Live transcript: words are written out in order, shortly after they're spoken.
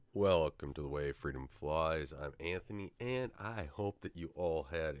Welcome to the Way Freedom Flies. I'm Anthony, and I hope that you all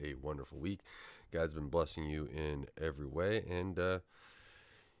had a wonderful week. God's been blessing you in every way, and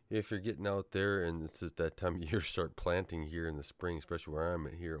if you're getting out there, and this is that time of year, start planting here in the spring, especially where I'm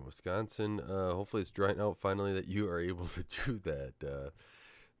at here in Wisconsin. Hopefully, it's drying out finally that you are able to do that.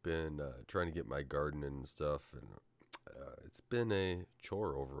 Been trying to get my garden and stuff, and it's been a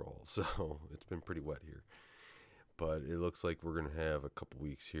chore overall, so it's been pretty wet here. But it looks like we're going to have a couple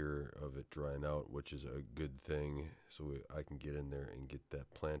weeks here of it drying out, which is a good thing, so I can get in there and get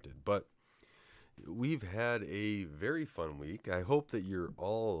that planted. But we've had a very fun week. I hope that you're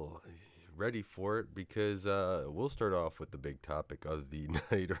all ready for it, because we'll start off with the big topic of the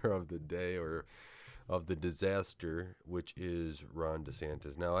night, or of the day, or of the disaster, which is Ron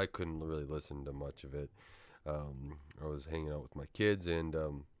DeSantis. Now, I couldn't really listen to much of it. I was hanging out with my kids, and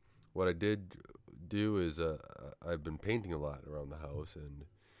what I did do is I've been painting a lot around the house, and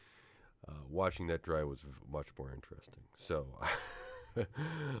watching that dry was much more interesting. So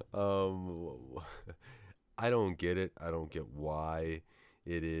um, I don't get it. I don't get why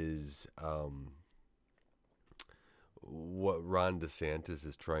it is what Ron DeSantis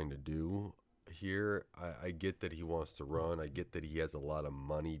is trying to do here. I get that he wants to run. I get that he has a lot of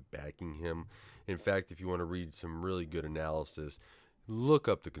money backing him. In fact, if you want to read some really good analysis, look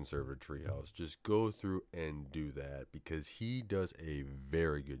up the conservative treehouse. Just go through and do that, because he does a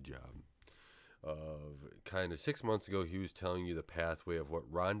very good job of kind of 6 months ago, he was telling you the pathway of what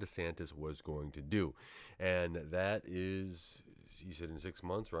Ron DeSantis was going to do. And that is, he said in 6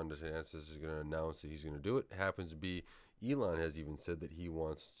 months, Ron DeSantis is going to announce that he's going to do it. Happens to be, Elon has even said that he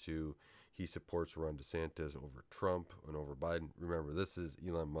supports Ron DeSantis over Trump and over Biden. Remember, this is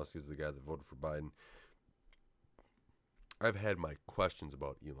Elon Musk is the guy that voted for Biden. I've had my questions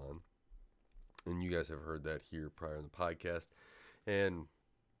about Elon, and you guys have heard that here prior in the podcast. And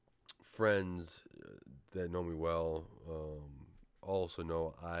friends that know me well also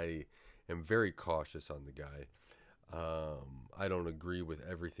know I am very cautious on the guy. I don't agree with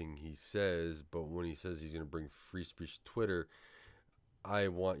everything he says, but when he says he's going to bring free speech to Twitter, I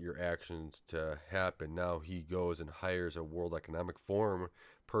want your actions to happen. Now he goes and hires a World Economic Forum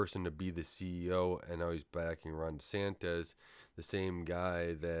person to be the CEO, and now he's backing Ron DeSantis, the same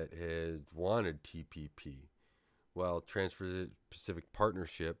guy that has wanted TPP. Well, Trans-Pacific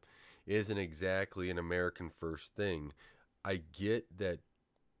Partnership isn't exactly an American first thing. I get that.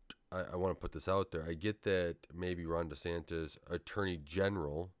 I want to put this out there. I get that maybe Ron DeSantis, Attorney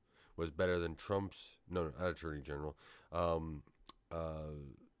General, was better than Trump's. No, not Attorney General.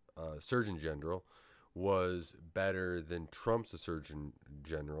 Surgeon General was better than Trump's Surgeon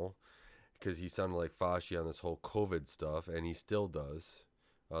General, because he sounded like Fauci on this whole COVID stuff, and he still does.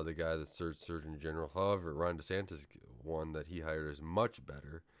 The guy that's Surgeon General. However, Ron DeSantis, one that he hired, is much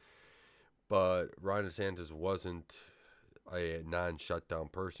better. But Ron DeSantis wasn't a non-shutdown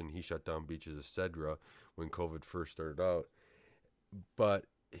person. He shut down beaches, etc. when COVID first started out. But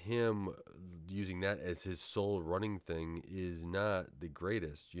him using that as his sole running thing is not the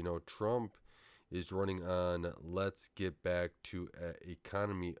greatest. You know, Trump is running on let's get back to an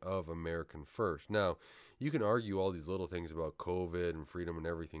economy of American first. Now, you can argue all these little things about COVID and freedom and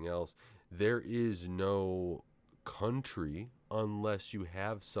everything else. There is no country unless you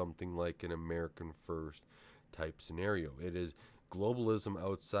have something like an American first type scenario. It is globalism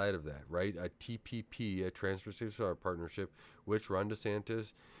outside of that, right? A TPP, a Trans-Pacific Partnership, which Ron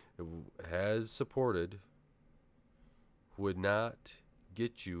DeSantis has supported, would not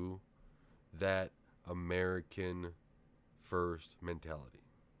get you that American first mentality.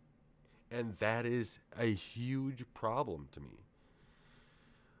 And that is a huge problem to me.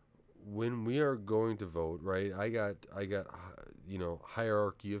 When we are going to vote, right, I got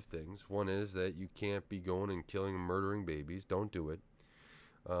hierarchy of things. One is that you can't be going and killing and murdering babies. Don't do it.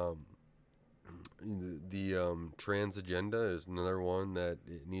 The trans agenda is another one that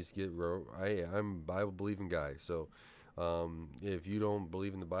it needs to get. I'm a Bible believing guy, so if you don't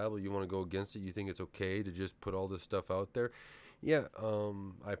believe in the Bible, you want to go against it, you think it's okay to just put all this stuff out there. Yeah,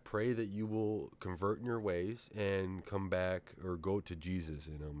 I pray that you will convert in your ways and come back or go to Jesus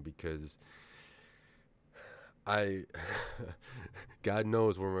in them, because I, God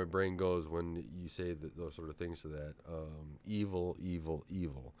knows where my brain goes when you say those sort of things to that. Evil, evil,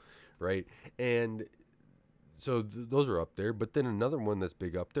 evil, right? And so those are up there. But then another one that's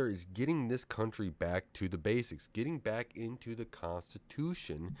big up there is getting this country back to the basics, getting back into the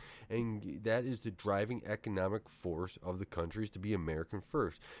Constitution. And that is the driving economic force of the country, is to be American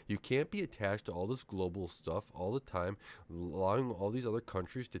first. You can't be attached to all this global stuff all the time, allowing all these other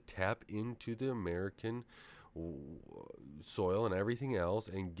countries to tap into the American soil and everything else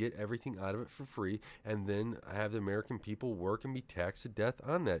and get everything out of it for free, and then have the American people work and be taxed to death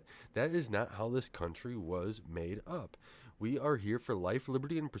on that. That is not how this country was made up. We are here for life,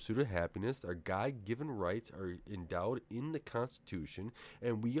 liberty, and pursuit of happiness. Our God-given rights are endowed in the Constitution,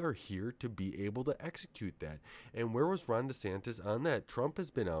 and we are here to be able to execute that. And where was Ron DeSantis on that? Trump has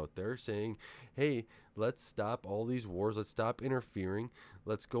been out there saying, hey, let's stop all these wars. Let's stop interfering.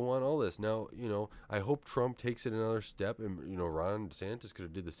 Let's go on all this. Now, I hope Trump takes it another step, and, Ron DeSantis could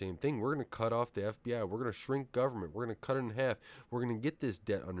have did the same thing. We're going to cut off the FBI. We're going to shrink government. We're going to cut it in half. We're going to get this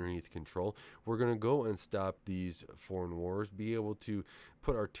debt underneath control. We're going to go and stop these foreign wars, be able to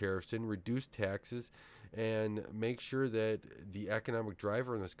put our tariffs in, reduce taxes, and make sure that the economic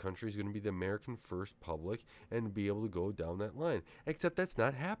driver in this country is going to be the American first public and be able to go down that line. Except that's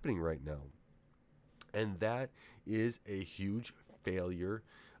not happening right now. And that is a huge failure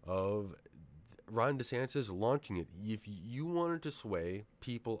of Ron DeSantis launching it. If you wanted to sway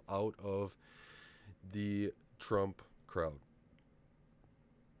people out of the Trump crowd,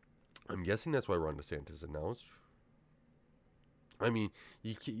 I'm guessing that's why Ron DeSantis announced. I mean,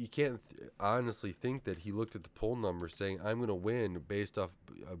 you can't honestly think that he looked at the poll numbers saying, I'm going to win based off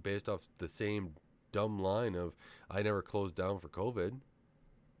the same dumb line of, I never closed down for COVID.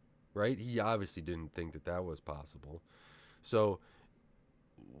 Right? He obviously didn't think that was possible. So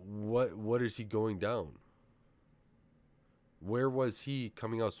what is he going down? Where was he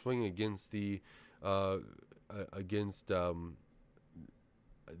coming out swinging against the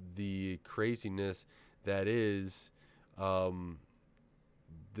craziness that is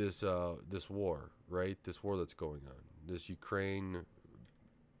this war, right? This war that's going on, this Ukraine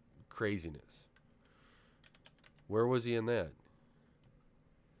craziness. Where was he in that?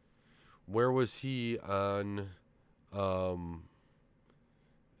 Where was he on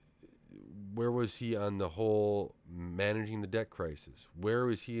the whole managing the debt crisis? Where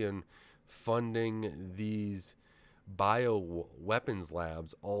was he in funding these bioweapons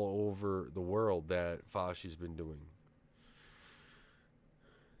labs all over the world that Fauci's been doing?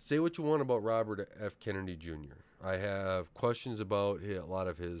 Say what you want about Robert F. Kennedy Jr. I have questions about a lot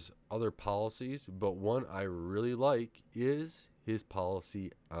of his other policies, but one I really like is his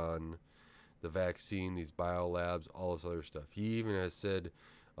policy on the vaccine, these biolabs, all this other stuff. He even has said,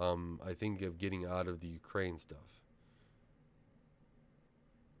 I think, of getting out of the Ukraine stuff.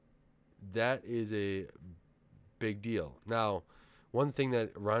 That is a big deal. Now, one thing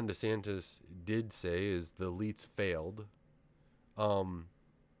that Ron DeSantis did say is the elites failed.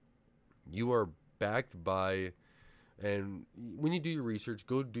 You are backed by, and when you do your research,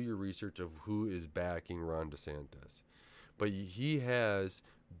 go do your research of who is backing Ron DeSantis. But he has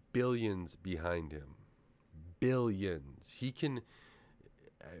billions behind him. Billions. He can,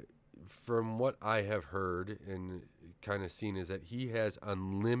 from what I have heard and kind of seen, is that he has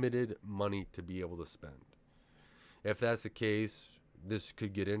unlimited money to be able to spend. If that's the case, this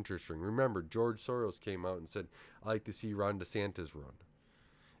could get interesting. Remember, George Soros came out and said, I like to see Ron DeSantis run.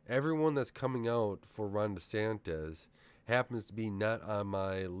 Everyone that's coming out for Ron DeSantis happens to be not on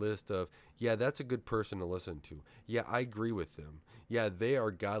my list of, yeah, that's a good person to listen to. Yeah, I agree with them. Yeah, they are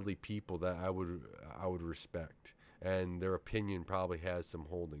godly people that I would respect, and their opinion probably has some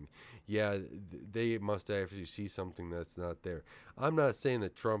holding. Yeah, they must actually see something that's not there. I'm not saying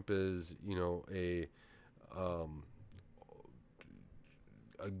that Trump is,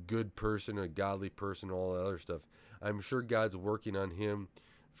 a good person, a godly person, all that other stuff. I'm sure God's working on him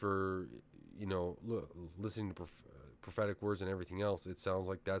for, listening to prophetic words and everything else. It sounds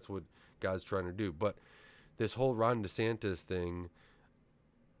like that's what God's trying to do. But this whole Ron DeSantis thing,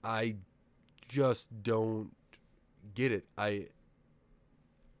 I just don't get it. I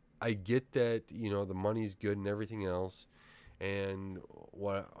get that, the money's good and everything else, and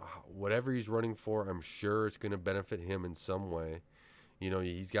whatever he's running for, I'm sure it's going to benefit him in some way.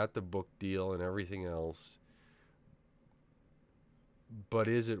 He's got the book deal and everything else. But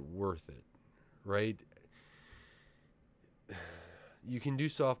is it worth it, right? You can do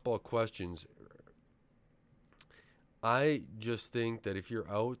softball questions. I just think that if you're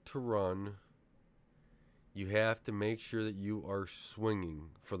out to run, you have to make sure that you are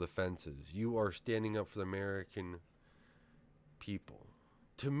swinging for the fences. You are standing up for the American people.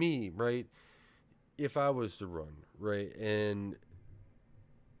 To me, right, if I was to run, right, and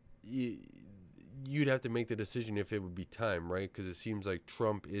you'd have to make the decision if it would be time, right? Because it seems like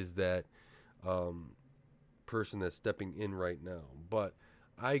Trump is that person that's stepping in right now. But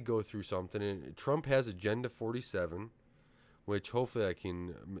I go through something, and Trump has Agenda 47, which hopefully I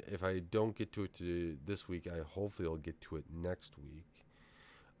can, if I don't get to it this week, hopefully I'll get to it next week.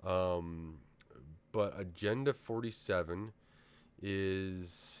 but Agenda 47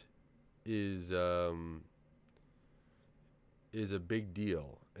 is is um, is a big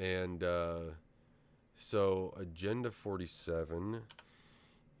deal, and so Agenda 47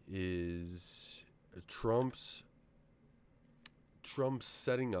 is Trump's Trump's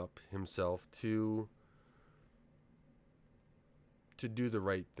setting up himself to do the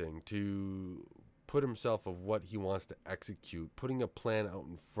right thing, to put himself of what he wants to execute, putting a plan out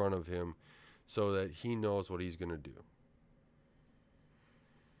in front of him so that he knows what he's going to do.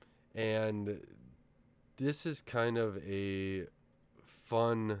 And this is kind of a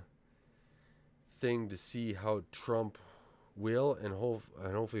fun thing to see how Trump will and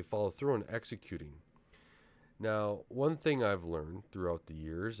hopefully follow through on executing. Now, one thing I've learned throughout the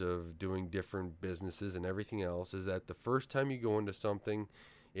years of doing different businesses and everything else is that the first time you go into something,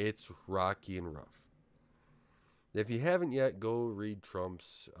 it's rocky and rough. If you haven't yet, go read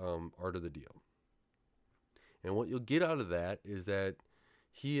Trump's Art of the Deal. And what you'll get out of that is that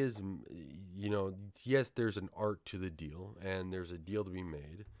he is, yes, there's an art to the deal and there's a deal to be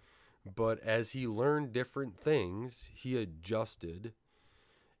made. But as he learned different things, he adjusted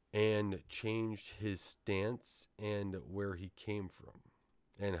and changed his stance and where he came from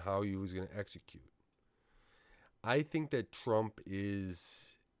and how he was going to execute. I think that Trump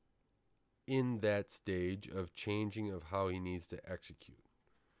is in that stage of changing of how he needs to execute.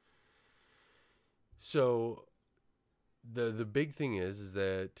 So the big thing is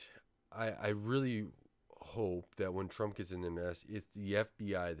that I really hope that when Trump gets in the nest, it's the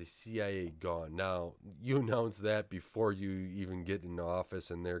FBI, the CIA gone. Now, you announce that before you even get in office,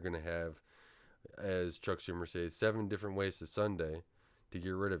 and they're going to have, as Chuck Schumer says, 7 different ways to Sunday to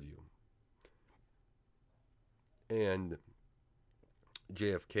get rid of you. And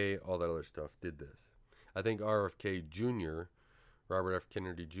JFK, all that other stuff, did this. I think RFK Jr., Robert F.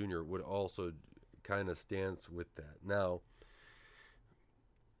 Kennedy Jr., would also kind of stance with that. Now,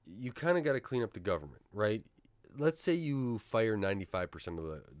 you kind of got to clean up the government, right? Let's say you fire 95%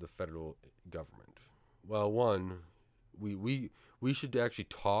 of the federal government. Well, one, we should actually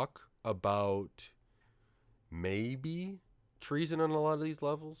talk about maybe treason on a lot of these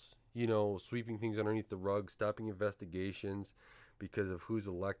levels. Sweeping things underneath the rug, stopping investigations because of who's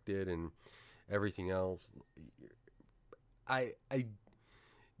elected and everything else.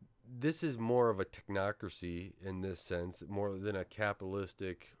 This is more of a technocracy in this sense, more than a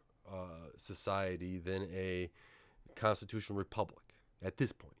capitalistic society than a constitutional republic at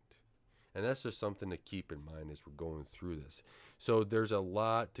this point. And that's just something to keep in mind as we're going through this. So there's a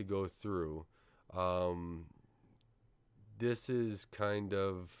lot to go through. This is kind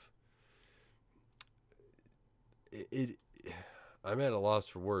of it. I'm at a loss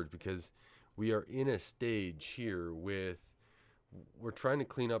for words because we are in a stage here we're trying to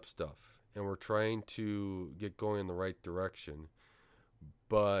clean up stuff and we're trying to get going in the right direction,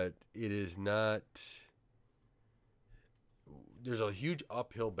 but it is not. There's a huge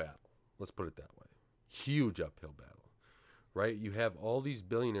uphill battle. Let's put it that way. Huge uphill battle, right? You have all these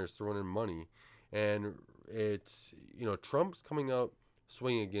billionaires throwing in money, and it's, Trump's coming out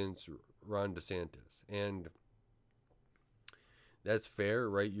swinging against Ron DeSantis, and that's fair,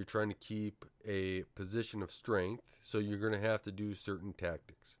 right? You're trying to keep a position of strength, so you're going to have to do certain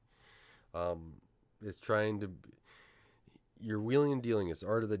tactics. It's trying to, you're wheeling and dealing. It's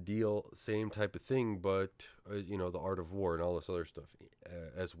art of the deal, same type of thing, but, the art of war and all this other stuff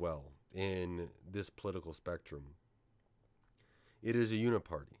as well in this political spectrum. It is a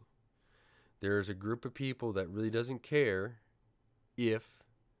uniparty. There is a group of people that really doesn't care if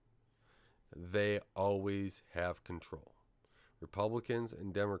they always have control. Republicans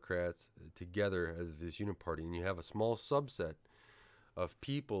and Democrats together as this uniparty, and you have a small subset of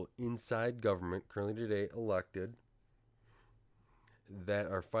people inside government currently today elected that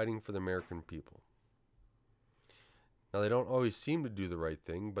are fighting for the American people. Now, they don't always seem to do the right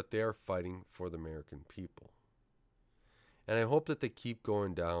thing, but they are fighting for the American people. And I hope that they keep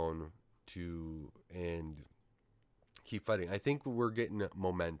going down and keep fighting. I think we're getting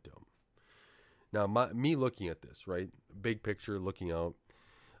momentum. Now, me looking at this, right, big picture, looking out,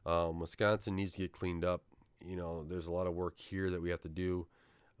 Wisconsin needs to get cleaned up. There's a lot of work here that we have to do.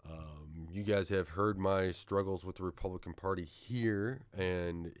 You guys have heard my struggles with the Republican Party here,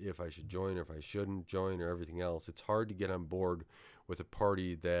 and if I should join or if I shouldn't join or everything else. It's hard to get on board with a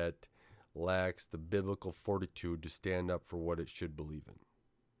party that lacks the biblical fortitude to stand up for what it should believe in.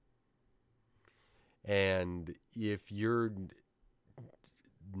 And if you're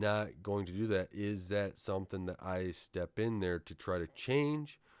not going to do that, is that something that I step in there to try to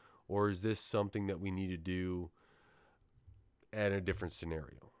change, or is this something that we need to do at a different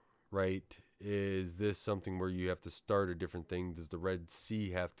scenario, right? Is this something where you have to start a different thing? Does the Red Sea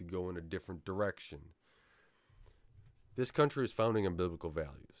have to go in a different direction? This country is founding on biblical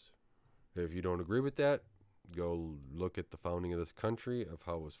values. If you don't agree with that, go look at the founding of this country, of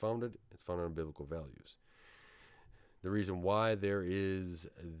how it was founded. It's founded on biblical values. The reason why there is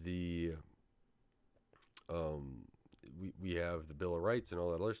the we have the Bill of Rights and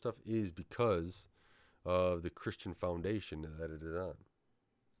all that other stuff is because of the Christian foundation that it is on.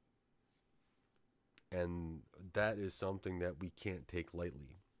 And that is something that we can't take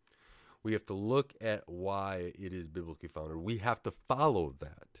lightly. We have to look at why it is biblically founded. We have to follow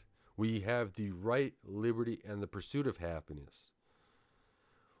that. We have the right, liberty, and the pursuit of happiness.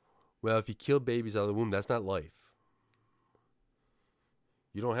 Well, if you kill babies out of the womb, that's not life.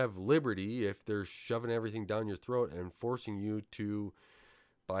 You don't have liberty if they're shoving everything down your throat and forcing you to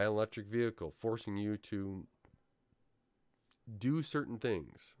buy an electric vehicle, forcing you to do certain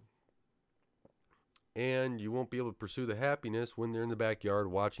things. And you won't be able to pursue the happiness when they're in the backyard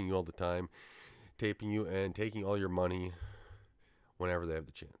watching you all the time, taping you and taking all your money whenever they have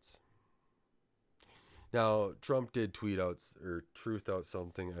the chance. Now, Trump did tweet out or truth out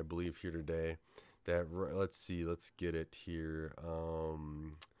something, I believe, here today. That let's get it here.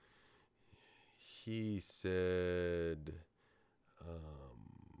 He said,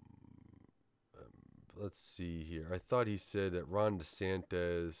 let's see here. I thought he said that Ron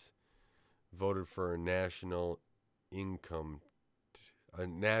DeSantis voted for a national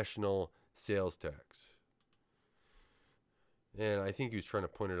sales tax. And I think he was trying to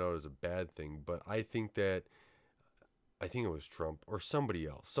point it out as a bad thing, but I think it was Trump or somebody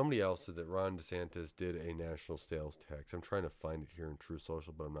else. Somebody else said that Ron DeSantis did a national sales tax. I'm trying to find it here in True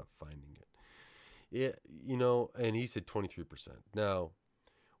Social, but I'm not finding it. And he said 23%. Now,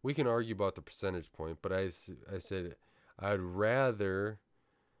 we can argue about the percentage point, but I said I'd rather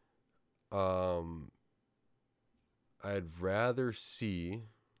see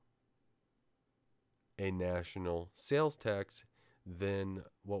a national sales tax than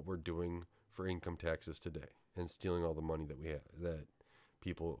what we're doing for income taxes today and stealing all the money that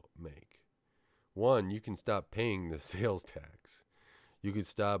people make. One, you can stop paying the sales tax. You could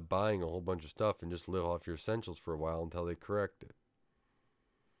stop buying a whole bunch of stuff and just live off your essentials for a while until they correct it.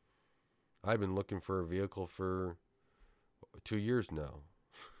 I've been looking for a vehicle for 2 years now.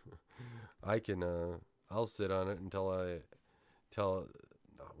 I'll sit on it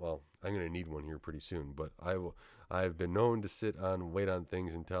I'm going to need one here pretty soon, but I've been known to wait on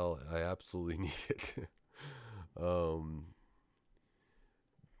things until I absolutely need it.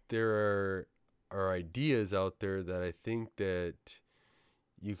 There are ideas out there that I think that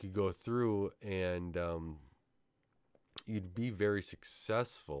you could go through and you'd be very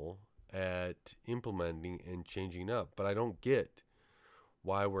successful at implementing and changing up, but I don't get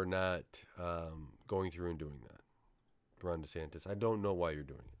why we're not going through and doing that. Ron DeSantis, I don't know why you're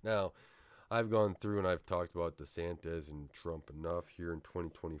doing it. Now, I've gone through and I've talked about DeSantis and Trump enough here in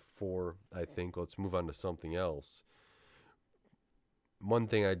 2024. I think let's move on to something else. One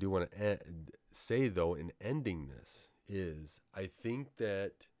thing I do want to say, though, in ending this is I think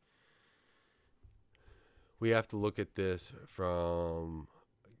that we have to look at this from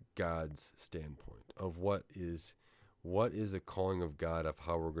God's standpoint of what is the calling of God of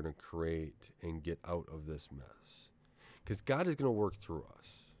how we're going to create and get out of this mess. Because God is going to work through us.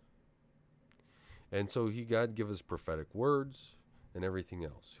 And so God give us prophetic words and everything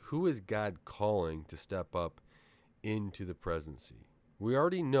else. Who is God calling to step up into the presidency? We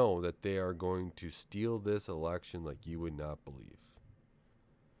already know that they are going to steal this election like you would not believe.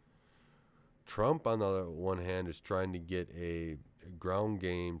 Trump, on the other one hand, is trying to get a ground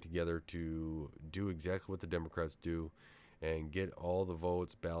game together to do exactly what the Democrats do and get all the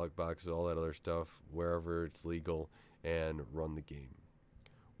votes, ballot boxes, all that other stuff, wherever it's legal, and run the game.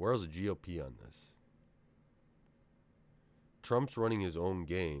 Where's the GOP on this? Trump's running his own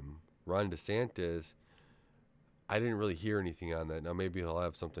game. Ron DeSantis, I didn't really hear anything on that. Now maybe he'll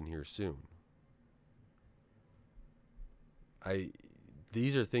have something here soon.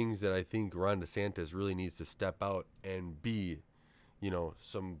 These are things that I think Ron DeSantis really needs to step out and be,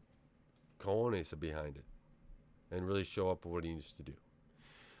 some cojones behind it and really show up what he needs to do.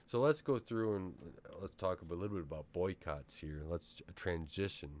 So let's go through and let's talk a little bit about boycotts here. Let's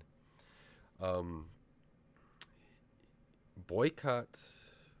transition. Boycotts,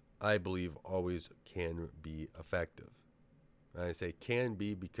 I believe, always can be effective. And I say can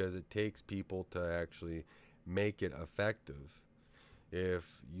be because it takes people to actually make it effective.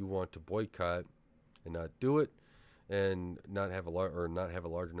 If you want to boycott and not do it and not have a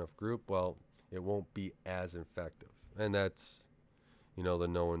large enough group, well, it won't be as effective. And that's the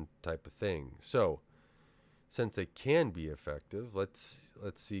known type of thing. So, since they can be effective, let's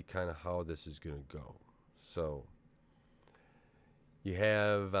see kind of how this is going to go. So, you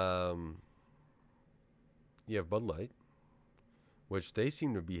have Bud Light, which they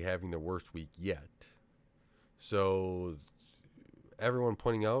seem to be having the worst week yet. So, everyone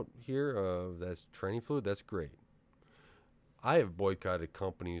pointing out here that's training food, that's great. I have boycotted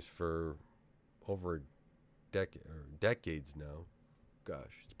companies for over a decades now.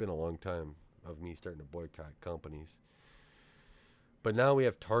 Gosh, it's been a long time of me starting to boycott companies. But now we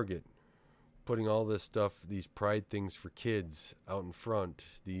have Target putting all this stuff, these pride things for kids out in front,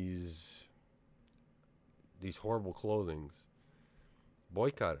 these horrible clothings.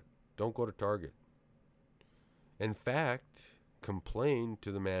 Boycott it. Don't go to Target. In fact, complain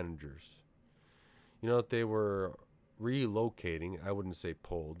to the managers. They were relocating, I wouldn't say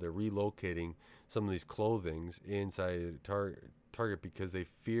pulled, they're relocating some of these clothings inside Target because they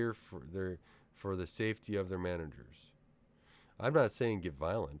fear for the safety of their managers. I'm not saying get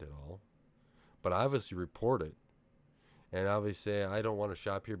violent at all, but obviously report it. And obviously say, I don't want to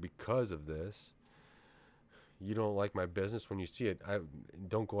shop here because of this. You don't like my business when you see it.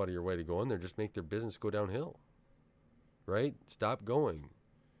 Don't go out of your way to go in there. Just make their business go downhill. Right? Stop going.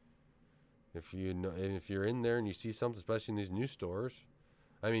 If you're in there and you see something, especially in these new stores,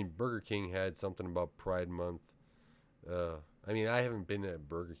 Burger King had something about Pride Month. I haven't been at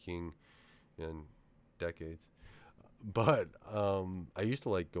Burger King in decades, but I used to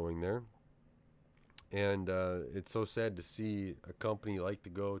like going there. And it's so sad to see a company you like to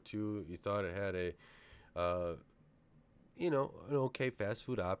go to. You thought it had an okay fast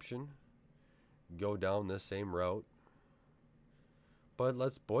food option. Go down this same route. But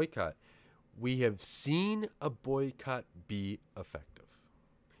let's boycott. We have seen a boycott be effective.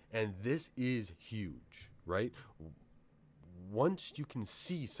 And this is huge, right? Once you can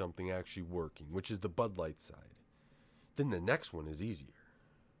see something actually working, which is the Bud Light side, then the next one is easier.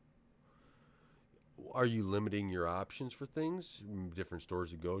 Are you limiting your options for things? Different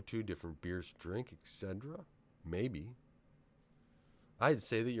stores to go to, different beers to drink, etc.? Maybe. I'd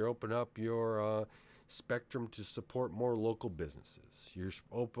say that you're open up your spectrum to support more local businesses. You're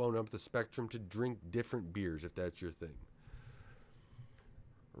open up the spectrum to drink different beers if that's your thing.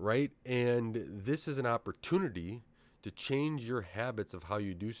 Right? And this is an opportunity to change your habits of how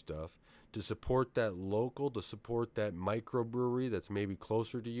you do stuff, to support that local, to support that microbrewery that's maybe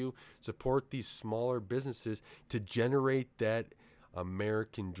closer to you, support these smaller businesses to generate that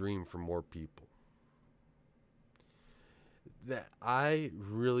American dream for more people. That I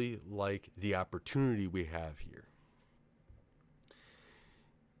really like the opportunity we have here.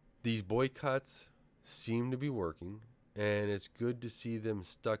 These boycotts seem to be working, and it's good to see them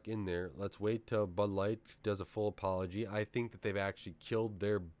stuck in there. Let's wait till Bud Light does a full apology. I think that they've actually killed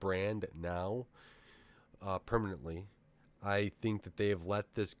their brand now permanently. I think that they have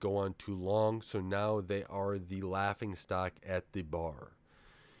let this go on too long, so now they are the laughing stock at the bar.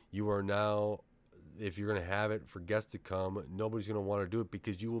 You are now, if you're going to have it for guests to come, nobody's going to want to do it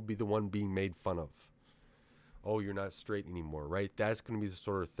because you will be the one being made fun of. Oh, you're not straight anymore, right? That's going to be the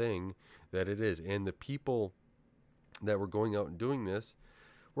sort of thing that it is. And the people that were going out and doing this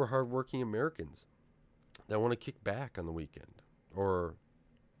were hardworking Americans that want to kick back on the weekend or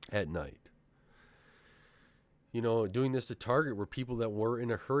at night. Doing this to Target were people that were in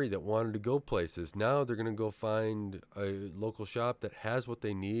a hurry that wanted to go places. Now they're going to go find a local shop that has what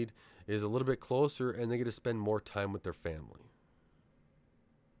they need, is a little bit closer, and they get to spend more time with their family.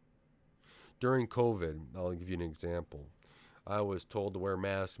 During COVID, I'll give you an example. I was told to wear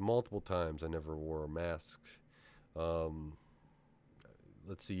masks multiple times. I never wore a mask.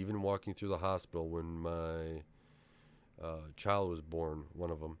 Let's see, even walking through the hospital when my child was born,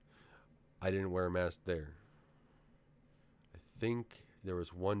 one of them, I didn't wear a mask there. I think there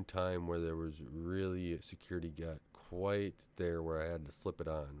was one time where there was really a security got quite there where I had to slip it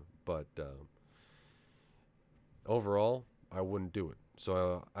on. But overall, I wouldn't do it.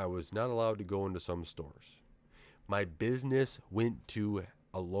 So I was not allowed to go into some stores. My business went to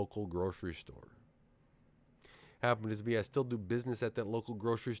a local grocery store. Happens to be I still do business at that local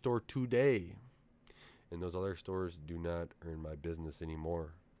grocery store today. And those other stores do not earn my business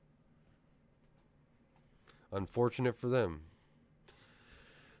anymore. Unfortunate for them.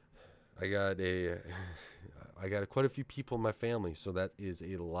 I got quite a few people in my family, so that is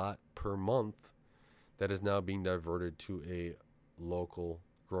a lot per month that is now being diverted to a local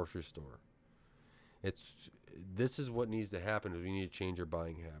grocery store. This is what needs to happen is we need to change our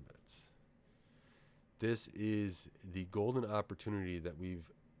buying habits. This is the golden opportunity that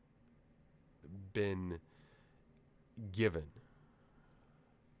we've been given.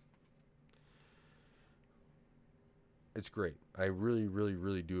 it's great. I really, really,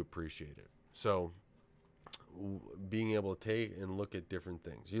 really do appreciate it. So being able to take and look at different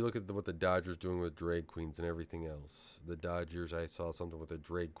things. You look at what the Dodgers doing with drag queens and everything else. The Dodgers, I saw something with a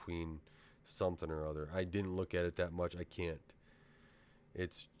drag queen something or other. I didn't look at it that much. I can't.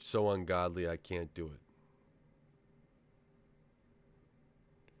 It's so ungodly, I can't do it.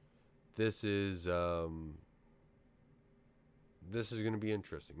 This is going to be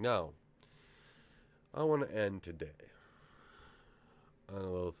interesting. Now, I want to end today on a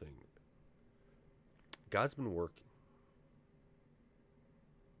little thing. God's been working.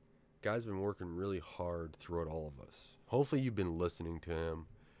 God's been working really hard throughout all of us. Hopefully you've been listening to him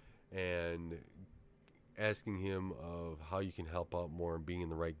and asking him of how you can help out more and being in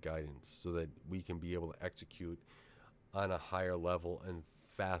the right guidance so that we can be able to execute on a higher level and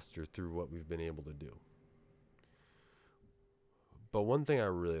faster through what we've been able to do. But one thing I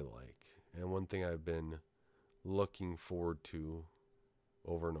really like, and one thing I've been looking forward to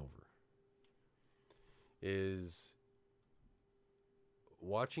over and over, is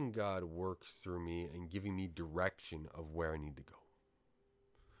watching God work through me and giving me direction of where I need to go.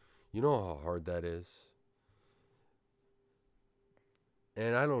 You know how hard that is?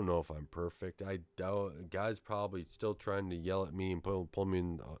 And I don't know if I'm perfect. I doubt God's probably still trying to yell at me and pull me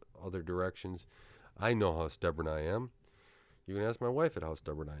in other directions. I know how stubborn I am. You can ask my wife at how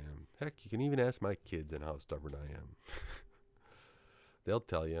stubborn I am. Heck, you can even ask my kids and how stubborn I am. They'll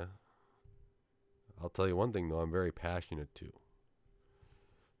tell you. I'll tell you one thing, though. I'm very passionate, too.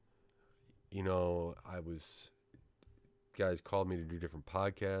 You know, guys called me to do different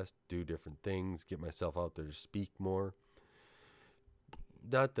podcasts, do different things, get myself out there to speak more.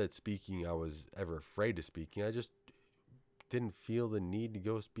 Not that speaking, I was ever afraid of speaking. I just didn't feel the need to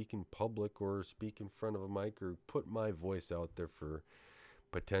go speak in public or speak in front of a mic or put my voice out there for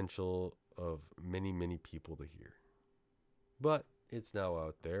potential of many, many people to hear. But it's now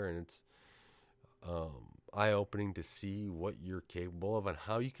out there, and it's eye-opening to see what you're capable of and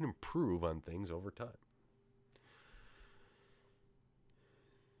how you can improve on things over time.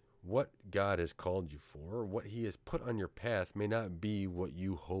 What God has called you for, what he has put on your path, may not be what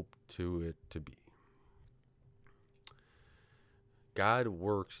you hope it to be. God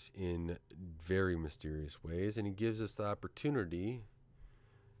works in very mysterious ways, and he gives us the opportunity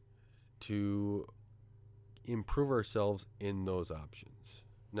to improve ourselves in those options.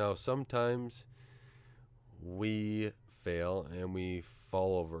 Now, sometimes we fail and we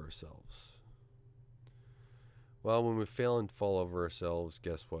fall over ourselves. Well, when we fail and fall over ourselves,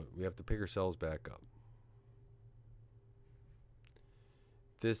 guess what? We have to pick ourselves back up.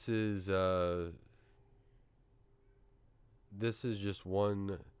 This is just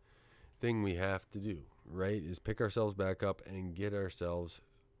one thing we have to do, right? Is pick ourselves back up and get ourselves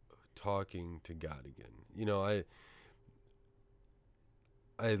talking to God again. You know, I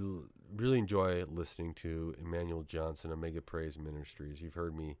really enjoy listening to Emmanuel Johnson, Omega Praise Ministries. You've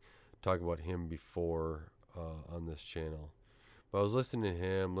heard me talk about him before on this channel. But I was listening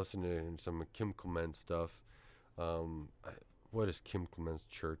to some Kim Clement stuff. What is Kim Clement's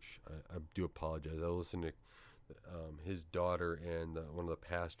church? I do apologize. I was listening to his daughter and one of the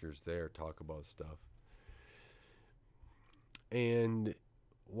pastors there talk about stuff. And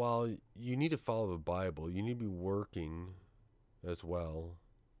while you need to follow the Bible, you need to be working as well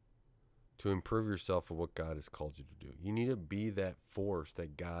to improve yourself of what God has called you to do. You need to be that force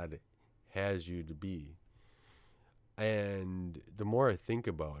that God has you to be. And the more I think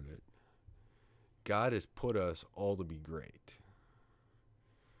about it, God has put us all to be great.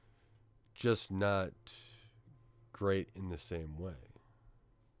 Just not great in the same way.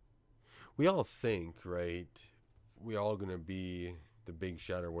 We all think, right, we all going to be the big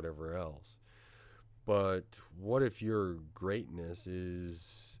shot or whatever else. But what if your greatness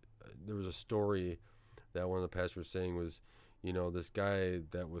is, there was a story that one of the pastors was saying was, you know, this guy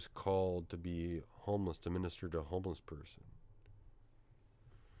that was called to be homeless, to minister to a homeless person.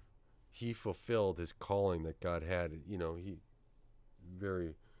 He fulfilled his calling that God had. You know,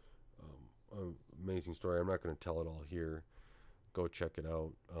 very amazing story. I'm not going to tell it all here. Go check it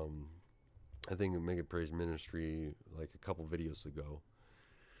out. I think Omega Praise Ministry, like a couple videos ago,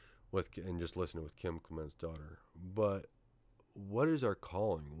 and just listening with Kim Clement's daughter. But what is our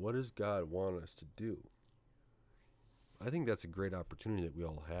calling? What does God want us to do? I think that's a great opportunity that we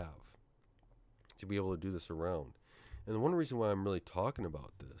all have to be able to do this around. And the one reason why I'm really talking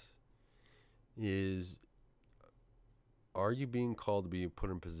about this is, are you being called to be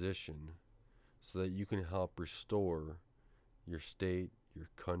put in position so that you can help restore your state, your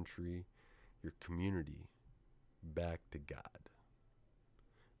country, your community back to God,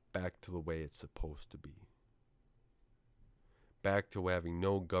 back to the way it's supposed to be? back to having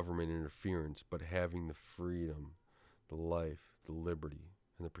no government interference, but having the freedom, the life, the liberty,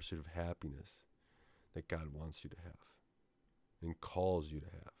 and the pursuit of happiness that God wants you to have, and calls you to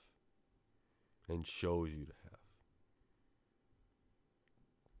have, and shows you to have.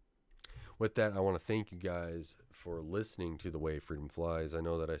 With that, I want to thank you guys for listening to The Way Freedom Flies. I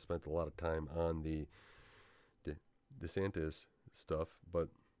know that I spent a lot of time on the DeSantis stuff, but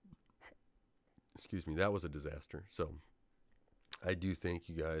that was a disaster. So I do thank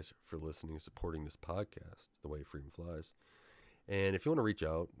you guys for listening and supporting this podcast, The Way Freedom Flies. And if you want to reach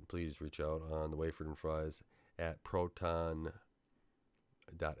out, please reach out on The Way Freedom Flies at proton.me.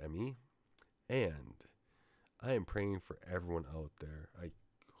 And I am praying for everyone out there. I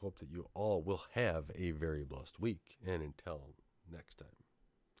hope that you all will have a very blessed week. And until next time,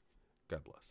 God bless.